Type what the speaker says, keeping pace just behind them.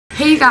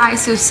Hey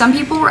guys, so some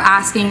people were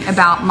asking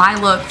about my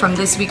look from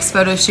this week's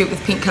photo shoot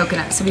with Pink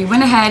Coconut. So we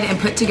went ahead and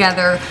put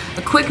together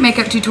a quick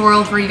makeup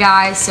tutorial for you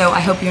guys, so I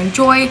hope you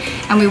enjoy.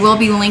 And we will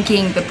be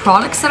linking the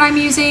products that I'm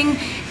using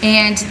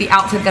and the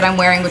outfit that I'm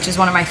wearing, which is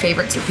one of my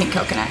favorites with Pink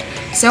Coconut.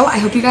 So I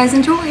hope you guys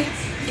enjoy.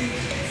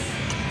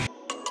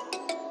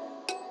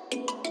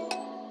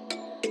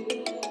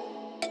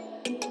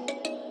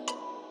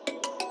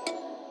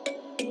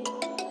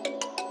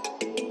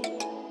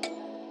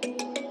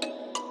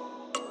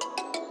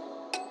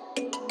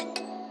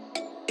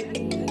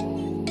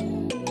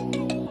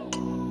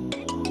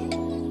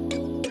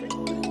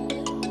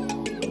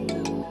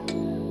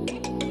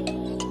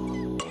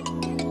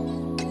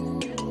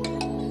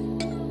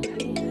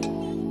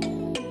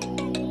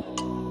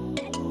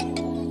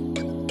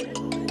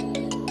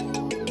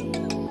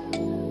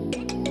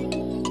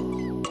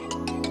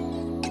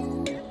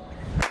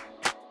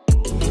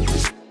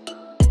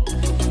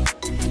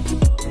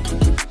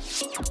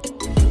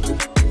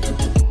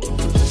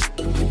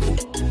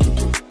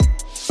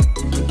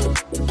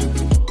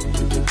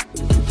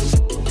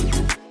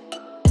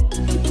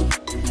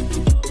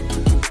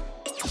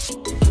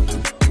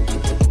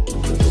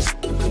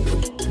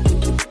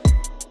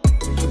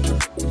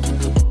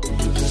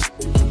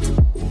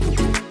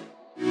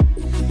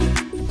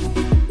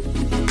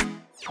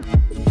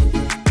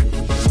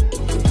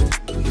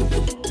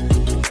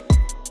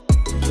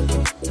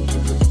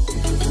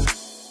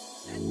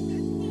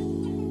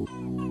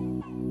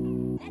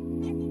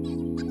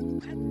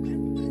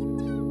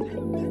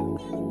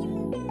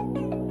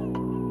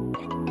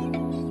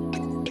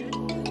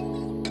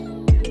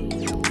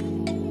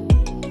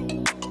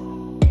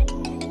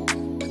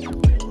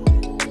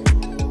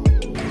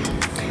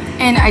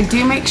 And I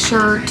do make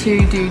sure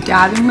to do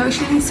dabbing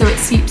motions so it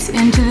seeps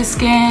into the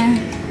skin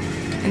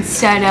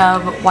instead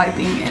of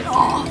wiping it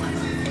off.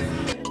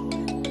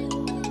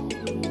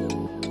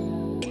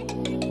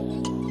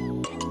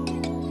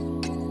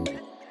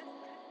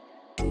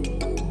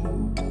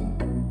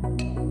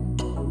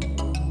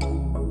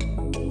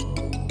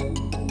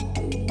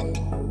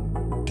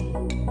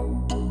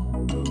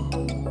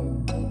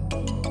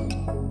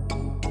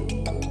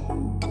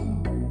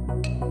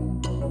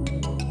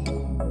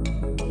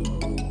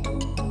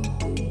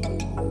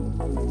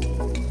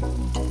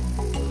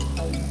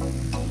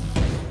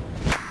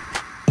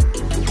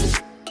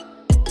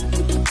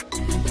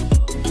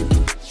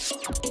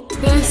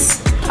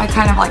 This, I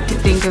kind of like to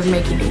think of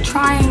making a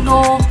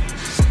triangle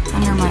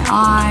under my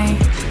eye,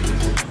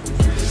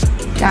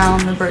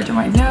 down the bridge of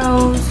my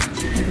nose,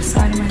 or the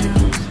side of my nose.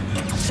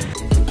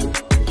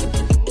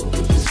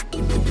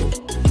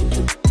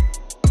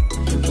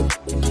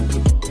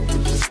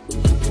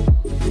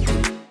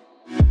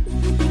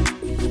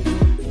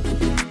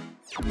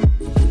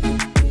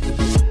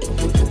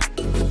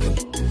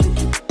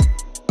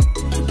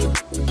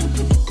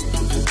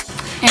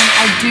 And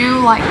I do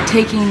like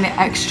taking the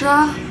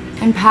extra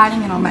and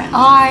patting it on my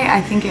eye.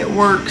 I think it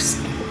works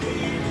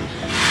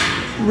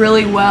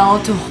really well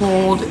to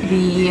hold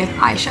the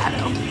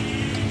eyeshadow.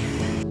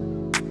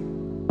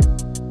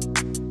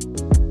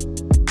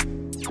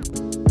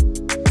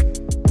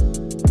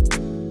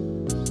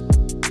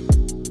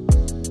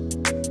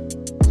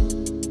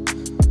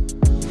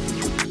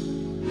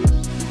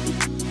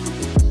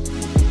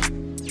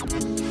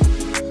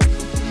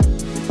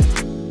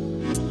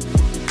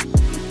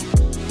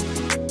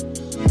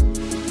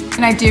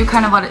 And I do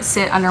kind of let it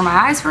sit under my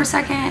eyes for a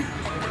second,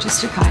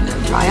 just to kind of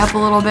dry up a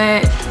little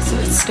bit so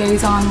it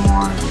stays on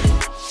more.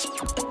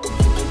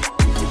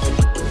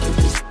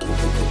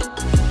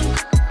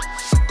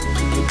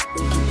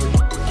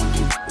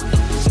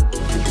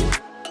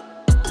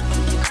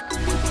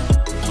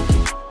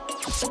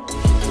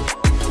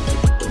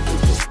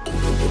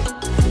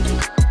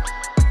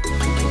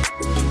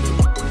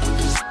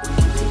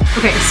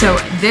 Okay, so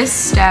this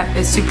step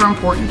is super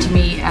important to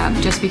me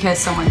just because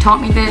someone taught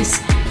me this.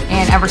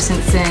 And ever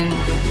since then,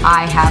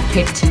 I have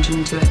paid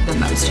attention to it the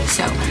most.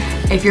 So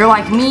if you're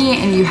like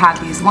me and you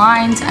have these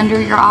lines under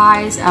your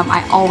eyes,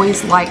 I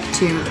always like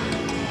to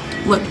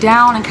look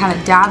down and kind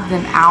of dab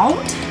them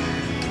out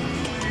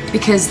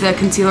because the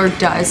concealer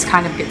does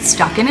kind of get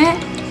stuck in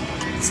it.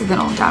 So then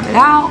I'll dab it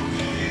out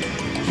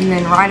and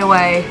then right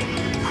away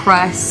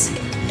press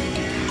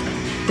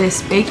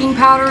this baking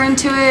powder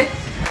into it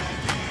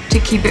to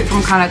keep it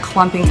from kind of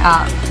clumping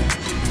up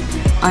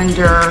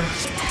under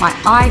my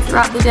eye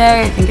throughout the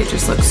day. I think it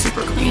just looks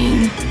super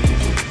clean.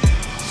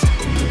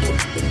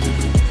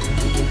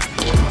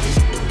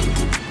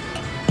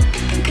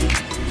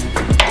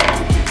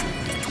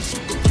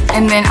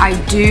 And then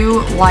I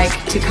do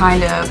like to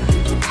kind of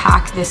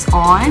pack this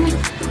on.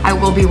 I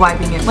will be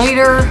wiping it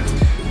later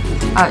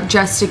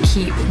just to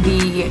keep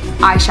the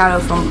eyeshadow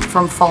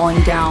from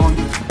falling down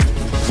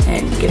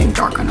and getting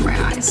dark under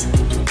my eyes.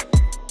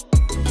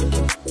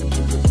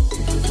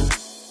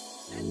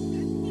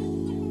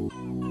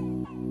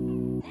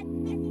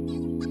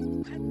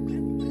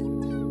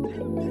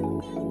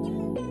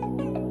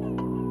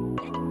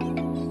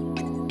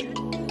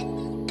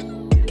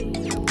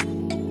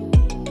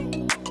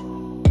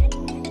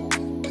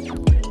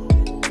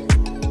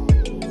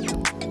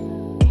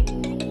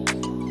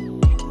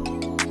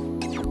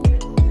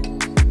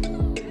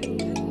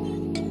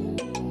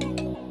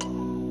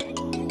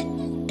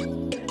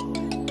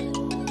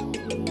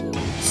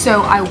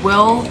 So I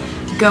will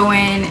go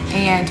in,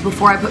 and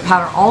before I put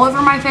powder all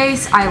over my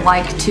face, I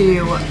like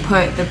to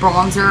put the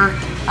bronzer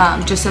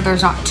just so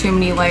there's not too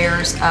many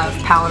layers of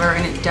powder,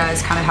 and it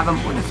does kind of have a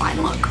more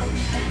defined look.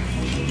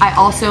 I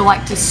also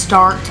like to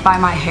start by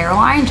my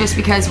hairline, just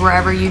because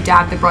wherever you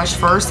dab the brush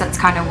first, that's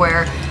kind of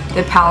where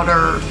the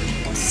powder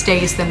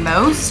stays the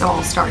most. So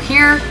I'll start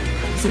here,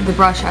 so the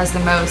brush has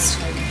the most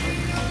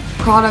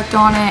product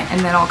on it,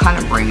 and then I'll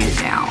kind of bring it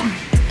down.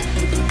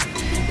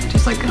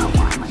 Just like in a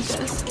line like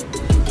this.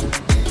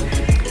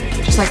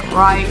 Just like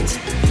right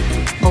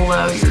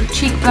below your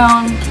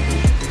cheekbone.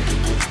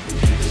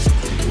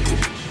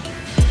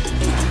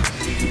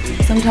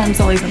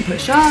 Sometimes I'll even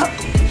push up,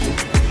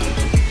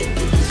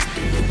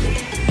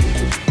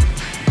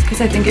 because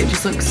I think it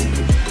just looks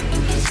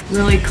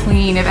really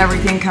clean if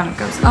everything kind of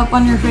goes up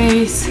on your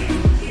face.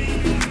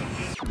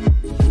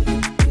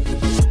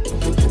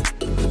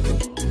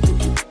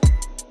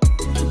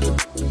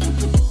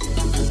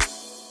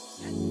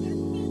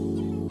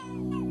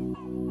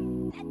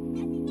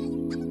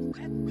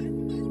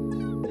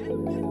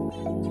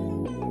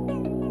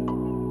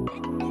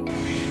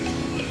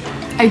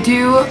 I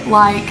do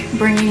like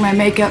bringing my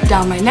makeup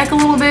down my neck a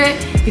little bit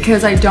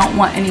because I don't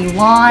want any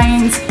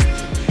lines.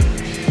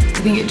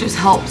 I think it just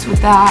helps with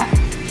that.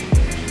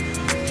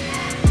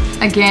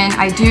 Again,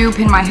 I do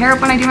pin my hair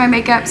up when I do my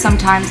makeup.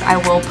 Sometimes I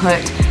will put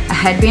a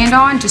headband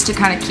on just to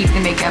kind of keep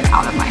the makeup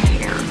out of my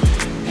hair.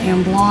 I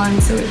am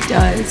blonde, so it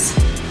does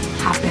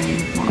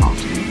happen more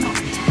often than not.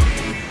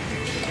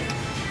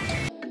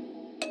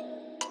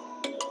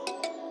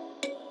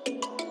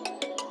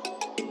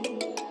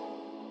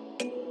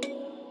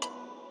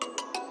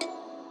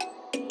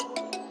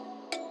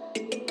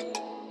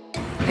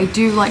 I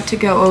do like to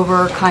go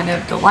over kind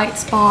of the light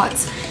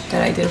spots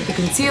that I did with the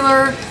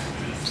concealer,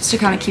 just to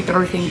kind of keep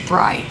everything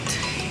bright.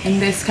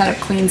 And this kind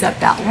of cleans up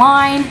that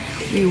line.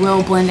 We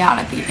will blend out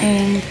at the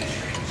end.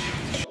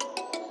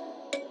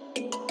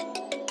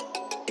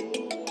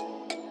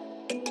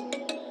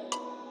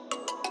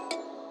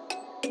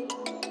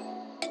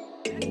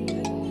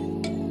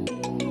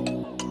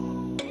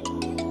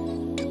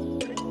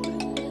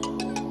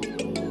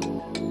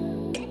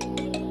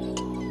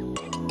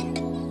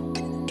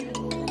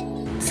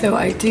 So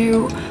I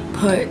do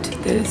put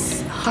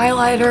this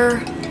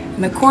highlighter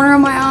in the corner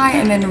of my eye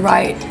and then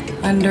right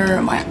under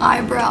my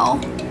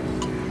eyebrow.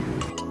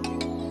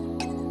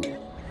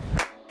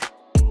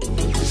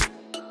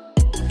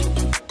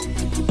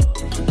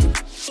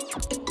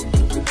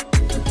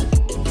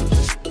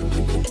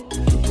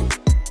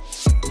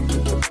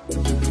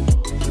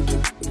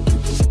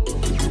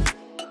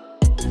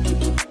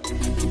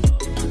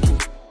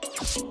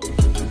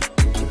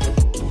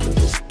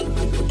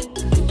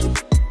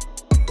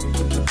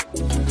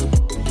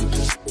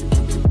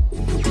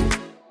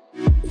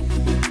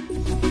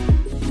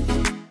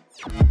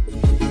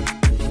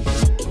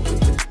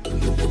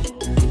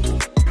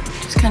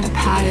 Kind of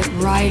pat it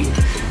right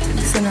in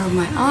the center of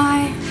my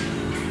eye.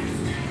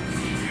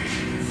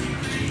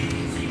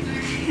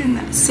 And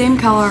that same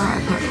color I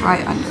put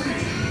right under,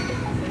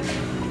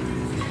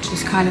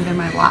 just kind of in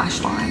my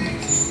lash line.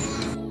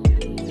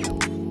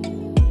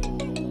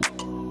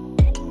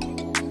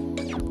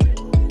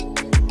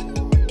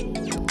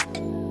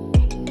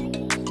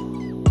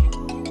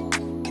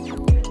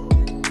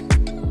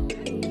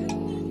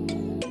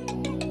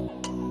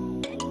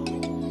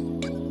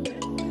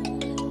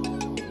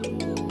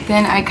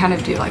 Then I kind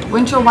of do like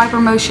windshield wiper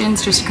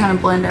motions just to kind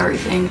of blend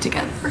everything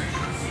together.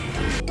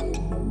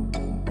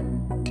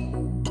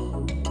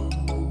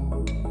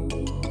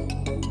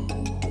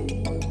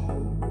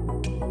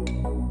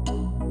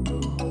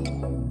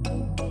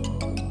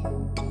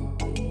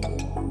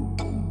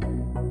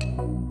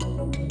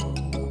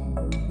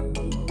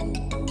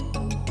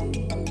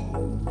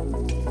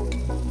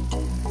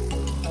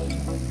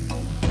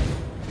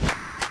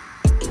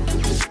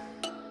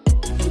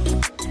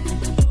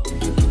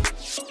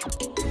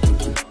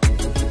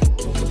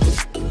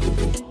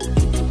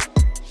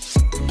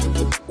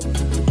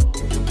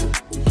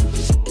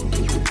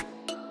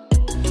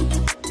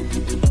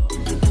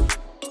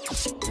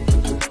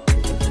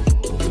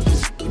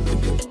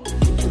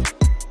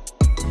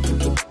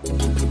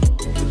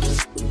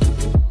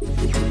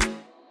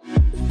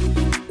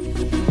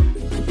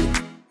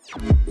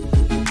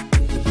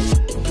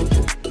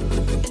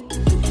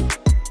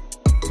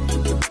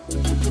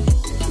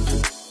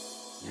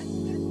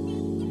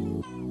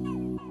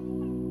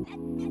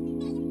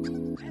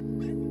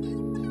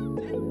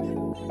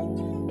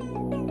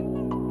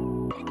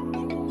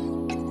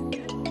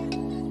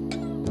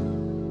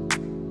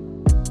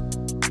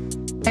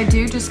 I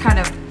do just kind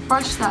of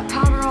brush that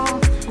powder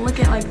off, lick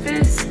it like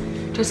this,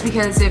 just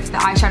because if the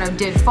eyeshadow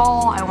did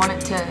fall, I want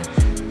it to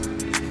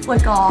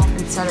flick off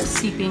instead of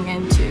seeping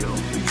into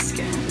the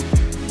skin.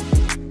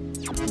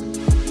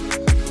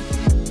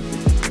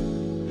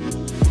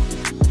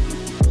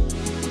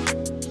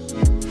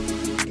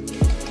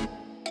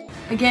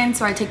 Again,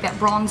 so I take that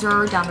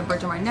bronzer down the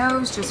bridge of my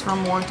nose just for a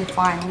more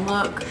defined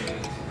look.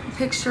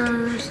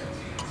 Pictures.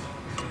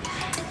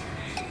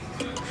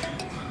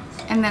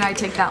 And then I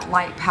take that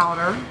light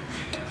powder.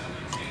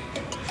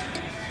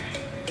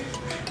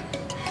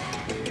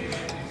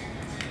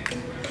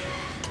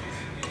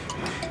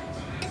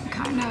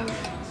 Kind of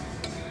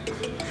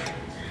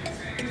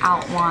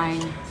outline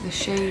the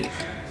shape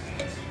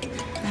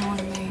I want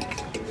to make.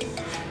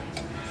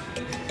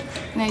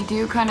 And I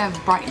do kind of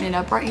brighten it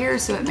up right here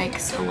so it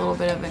makes a little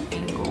bit of an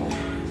angle.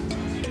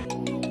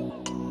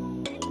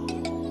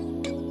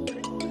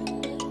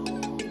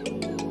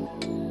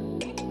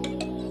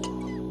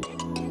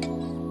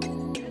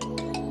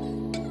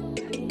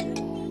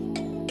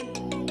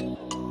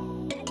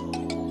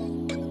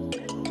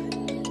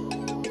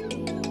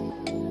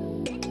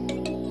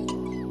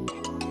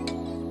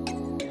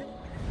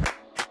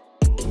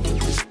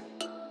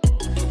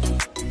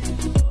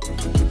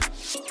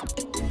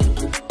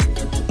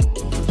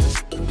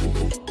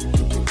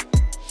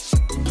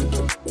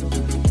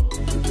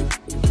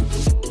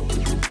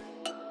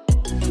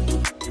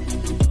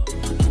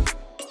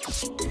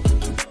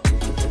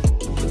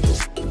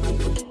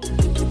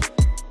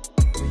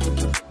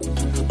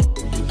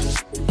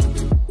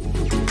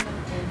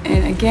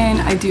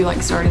 Again, I do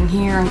like starting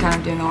here and kind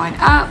of doing a line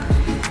up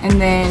and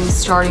then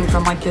starting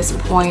from like this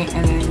point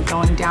and then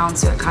going down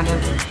so it kind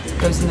of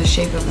goes in the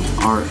shape of an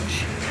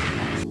arch.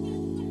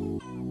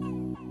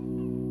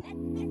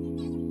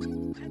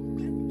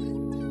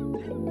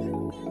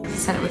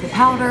 Set it with a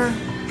powder.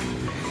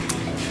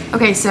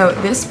 Okay, so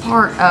this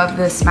part of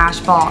the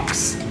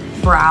Smashbox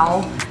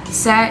brow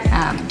set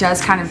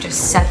does kind of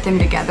just set them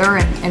together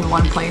in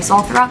one place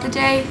all throughout the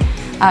day.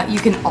 You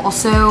can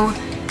also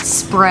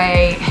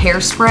spray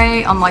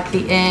hairspray on like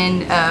the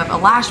end of a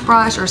lash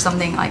brush or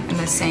something like in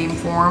the same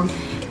form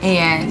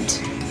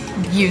and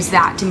use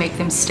that to make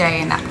them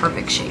stay in that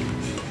perfect shape.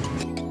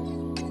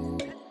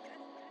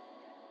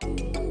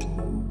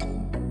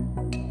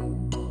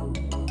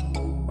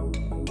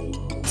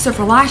 So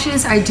for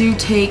lashes, I do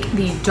take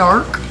the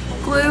dark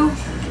glue.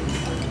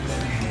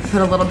 I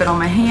put a little bit on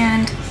my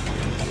hand.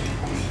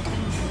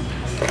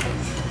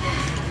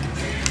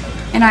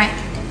 And I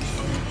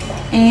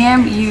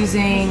am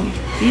using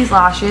these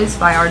lashes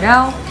by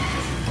Ardell,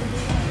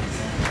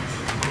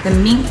 the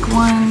mink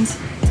ones.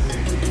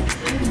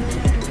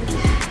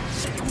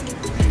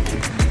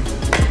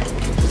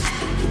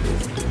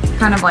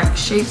 Kind of like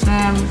shape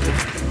them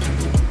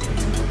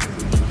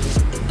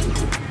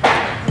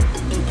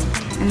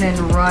and then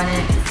run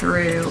it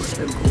through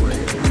the glue.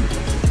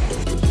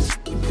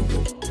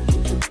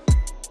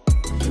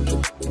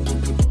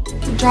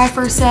 Dry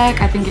for a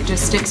sec. I think it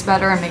just sticks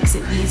better and makes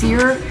it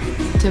easier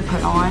to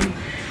put on.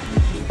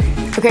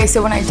 Okay,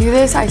 so when I do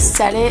this, I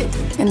set it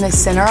in the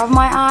center of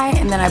my eye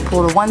and then I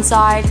pull to one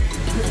side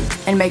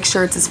and make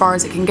sure it's as far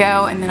as it can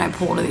go, and then I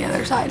pull to the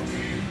other side.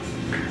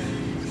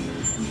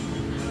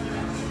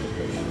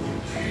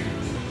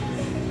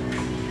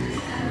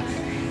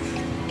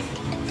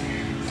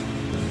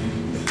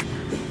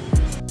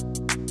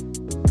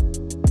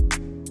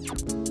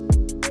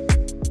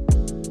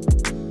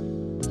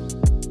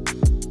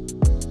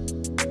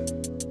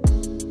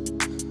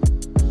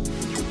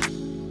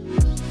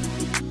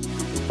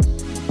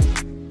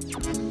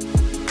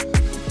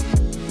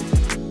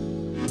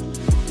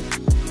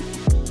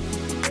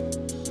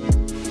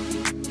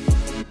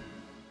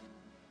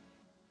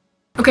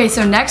 Okay,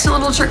 so next a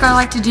little trick I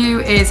like to do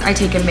is I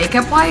take a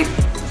makeup wipe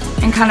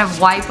and kind of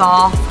wipe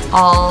off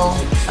all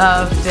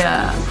of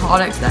the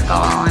products that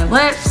got on my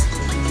lips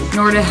in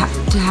order to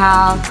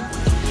have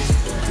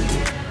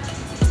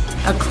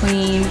a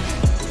clean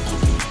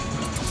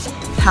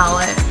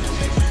palette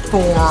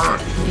for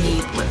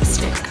the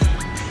lipstick.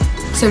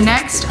 So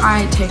next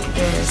I take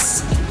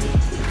this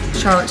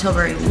Charlotte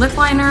Tilbury lip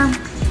liner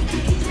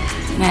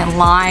and I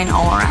line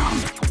all around.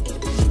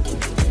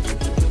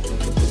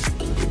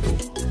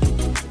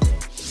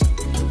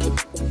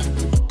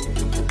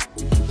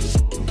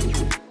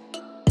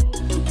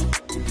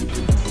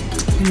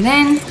 And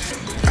then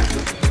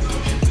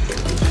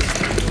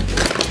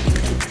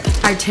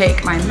I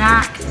take my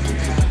MAC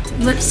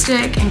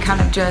lipstick and kind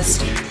of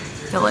just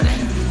fill it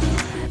in.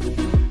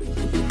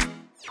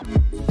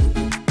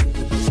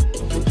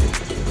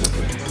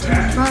 Take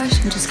a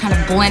brush and just kind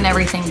of blend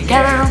everything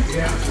together.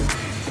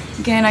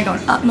 Again, I go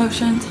in up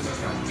motions.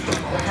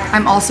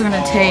 I'm also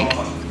going to take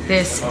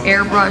this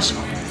Airbrush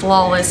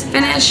Flawless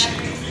Finish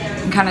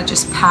and kind of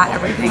just pat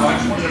everything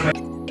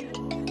in.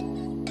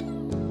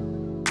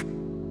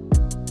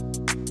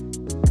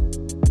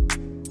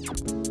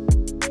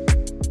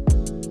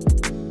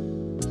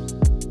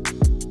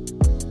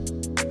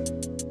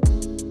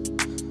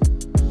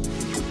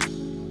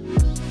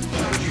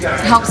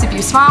 It helps if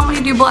you smile when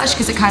you do blush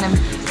because it kind of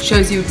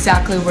shows you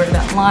exactly where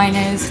that line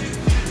is.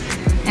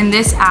 And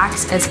this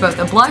acts as both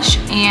a blush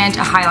and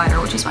a highlighter,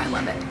 which is why I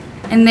love it.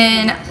 And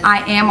then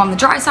I am on the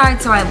dry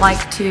side, so I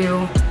like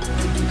to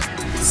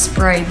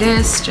spray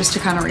this just to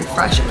kind of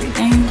refresh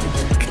everything.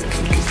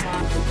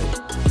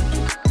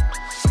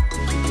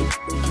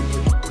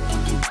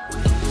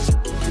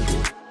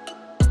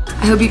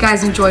 I hope you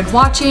guys enjoyed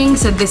watching.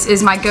 So this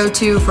is my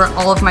go-to for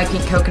all of my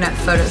Pink Coconut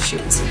photo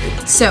shoots.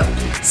 So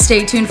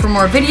stay tuned for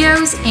more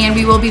videos, and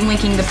we will be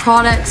linking the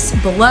products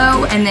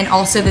below and then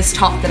also this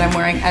top that I'm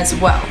wearing as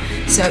well.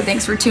 So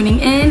thanks for tuning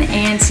in,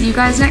 and see you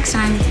guys next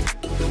time.